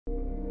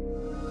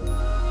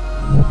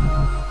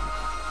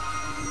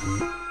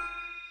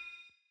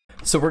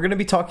So we're going to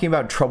be talking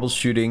about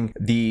troubleshooting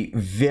the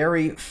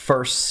very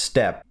first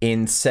step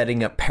in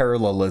setting up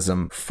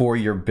parallelism for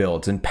your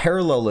builds. And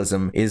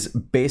parallelism is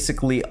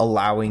basically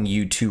allowing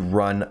you to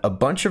run a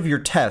bunch of your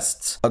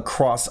tests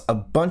across a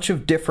bunch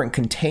of different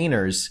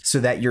containers so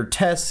that your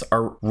tests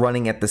are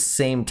running at the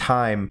same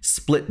time,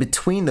 split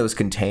between those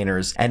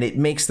containers, and it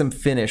makes them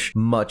finish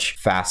much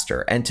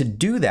faster. And to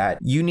do that,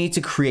 you need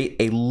to create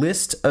a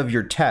list of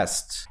your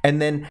tests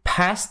and then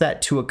pass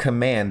that to a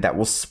command that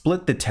will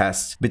split the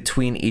tests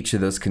between each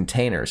of those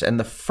containers. And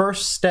the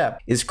first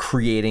step is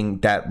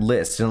creating that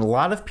list. And a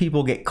lot of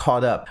people get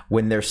caught up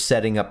when they're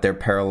setting up their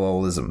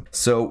parallelism.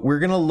 So we're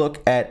going to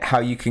look at how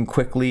you can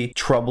quickly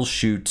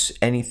troubleshoot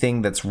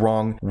anything that's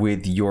wrong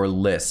with your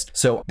list.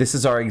 So this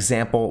is our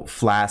example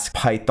Flask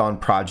Python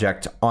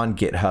project on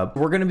GitHub.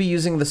 We're going to be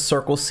using the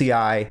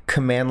CircleCI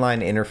command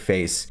line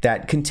interface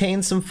that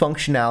contains some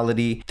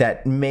functionality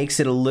that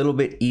makes it a little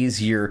bit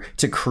easier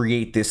to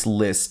create this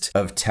list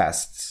of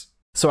tests.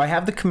 So I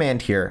have the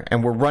command here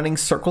and we're running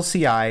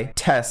CircleCI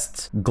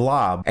tests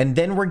glob, and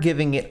then we're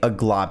giving it a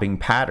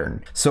globbing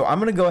pattern. So I'm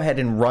going to go ahead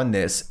and run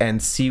this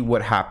and see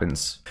what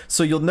happens.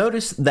 So you'll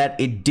notice that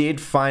it did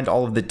find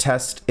all of the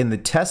tests in the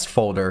test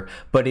folder,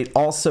 but it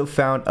also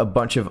found a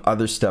bunch of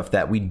other stuff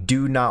that we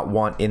do not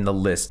want in the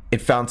list.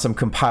 It found some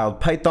compiled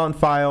Python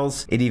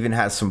files. It even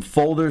has some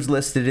folders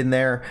listed in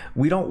there.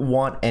 We don't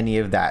want any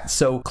of that.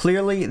 So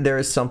clearly there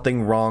is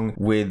something wrong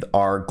with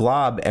our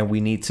glob and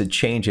we need to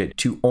change it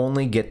to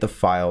only get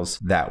the files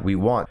that we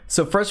want.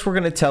 So first we're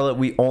going to tell it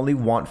we only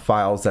want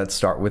files that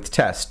start with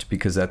test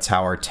because that's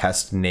how our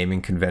test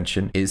naming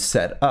convention is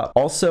set up.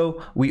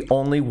 Also, we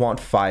only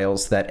want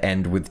files that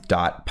end with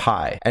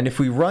 .py. And if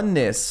we run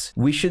this,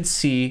 we should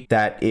see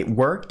that it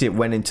worked. It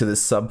went into the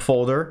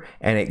subfolder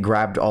and it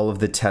grabbed all of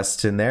the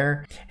tests in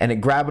there, and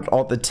it grabbed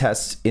all the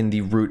tests in the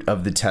root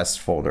of the test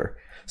folder.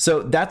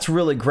 So that's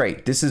really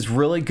great. This is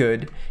really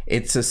good.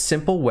 It's a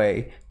simple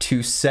way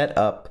to set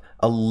up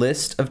a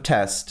list of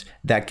tests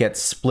that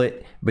gets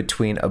split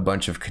between a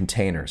bunch of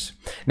containers.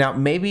 Now,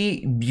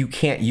 maybe you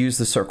can't use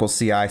the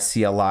CircleCI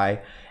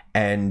CLI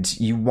and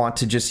you want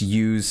to just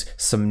use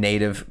some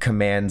native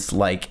commands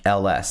like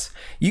ls.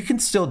 You can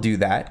still do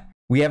that.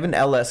 We have an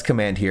ls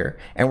command here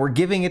and we're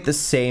giving it the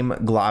same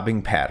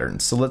globbing pattern.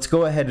 So let's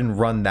go ahead and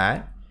run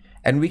that.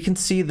 And we can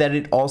see that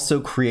it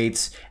also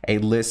creates a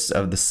list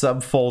of the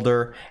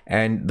subfolder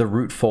and the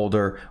root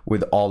folder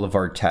with all of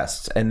our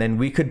tests. And then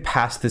we could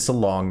pass this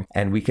along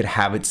and we could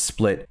have it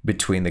split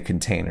between the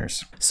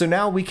containers. So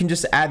now we can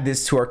just add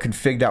this to our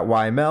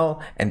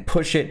config.yml and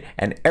push it,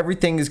 and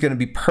everything is going to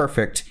be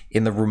perfect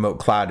in the remote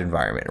cloud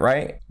environment,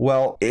 right?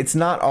 Well, it's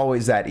not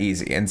always that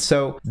easy. And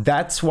so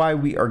that's why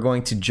we are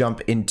going to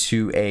jump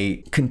into a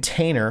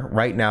container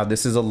right now.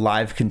 This is a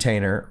live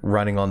container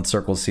running on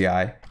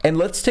CircleCI. And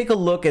let's take a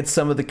look at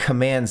some of the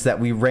commands that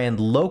we ran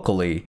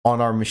locally on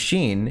our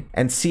machine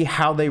and see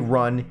how they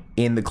run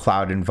in the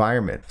cloud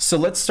environment. So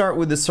let's start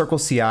with the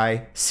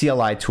CircleCI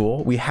CLI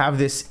tool. We have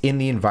this in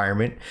the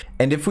environment,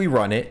 and if we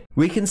run it,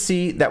 we can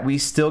see that we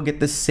still get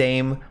the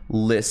same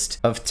list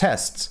of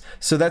tests.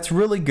 So that's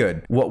really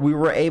good. What we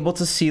were able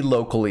to see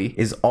locally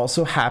is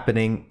also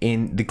happening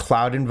in the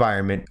cloud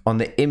environment on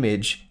the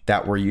image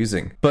that we're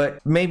using.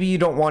 But maybe you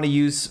don't want to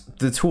use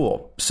the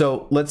tool.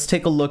 So let's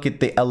take a look at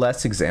the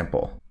ls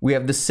example. We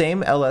have the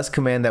same ls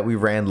command that we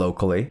ran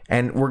locally,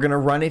 and we're going to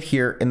run it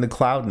here in the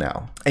cloud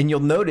now. And you'll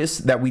notice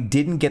that we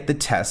didn't get the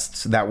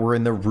tests that were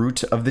in the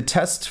root of the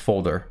tests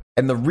folder.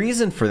 And the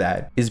reason for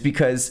that is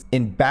because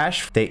in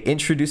Bash, they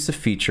introduced a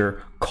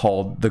feature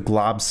called the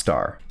glob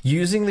star.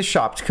 Using the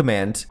shopt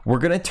command, we're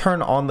going to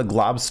turn on the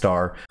glob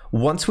star.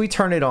 Once we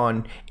turn it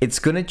on, it's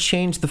going to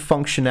change the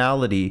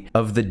functionality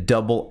of the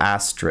double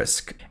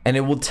asterisk, and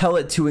it will tell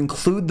it to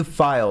include the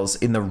files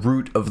in the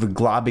root of the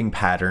globbing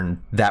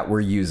pattern that we're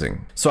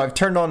using. So I've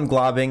turned on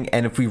globbing,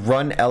 and if we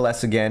run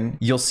ls again,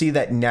 you'll see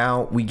that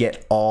now we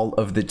get all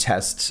of the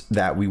tests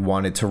that we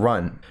wanted to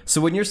run. So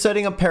when you're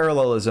setting up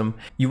parallelism,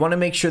 you want to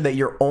make sure that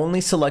you're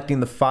only selecting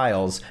the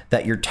files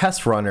that your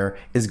test runner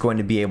is going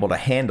to be able to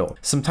handle.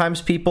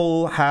 Sometimes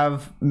people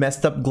have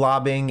messed up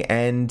globbing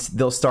and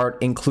they'll start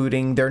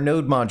including their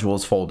node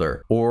modules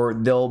folder, or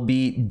they'll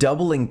be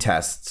doubling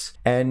tests.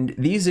 And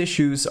these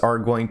issues are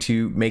going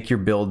to make your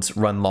builds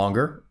run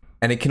longer,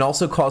 and it can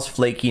also cause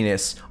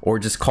flakiness or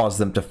just cause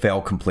them to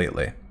fail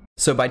completely.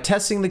 So by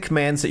testing the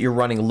commands that you're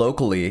running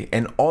locally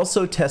and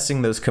also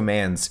testing those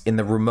commands in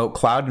the remote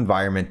cloud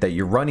environment that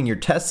you're running your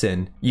tests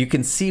in, you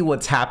can see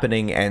what's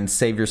happening and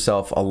save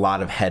yourself a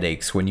lot of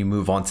headaches when you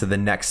move on to the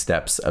next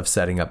steps of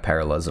setting up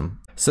parallelism.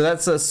 So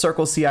that's a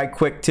CircleCI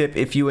quick tip.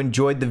 If you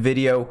enjoyed the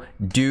video,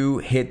 do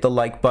hit the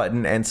like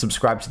button and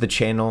subscribe to the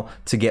channel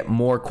to get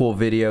more cool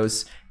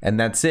videos. And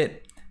that's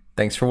it.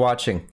 Thanks for watching.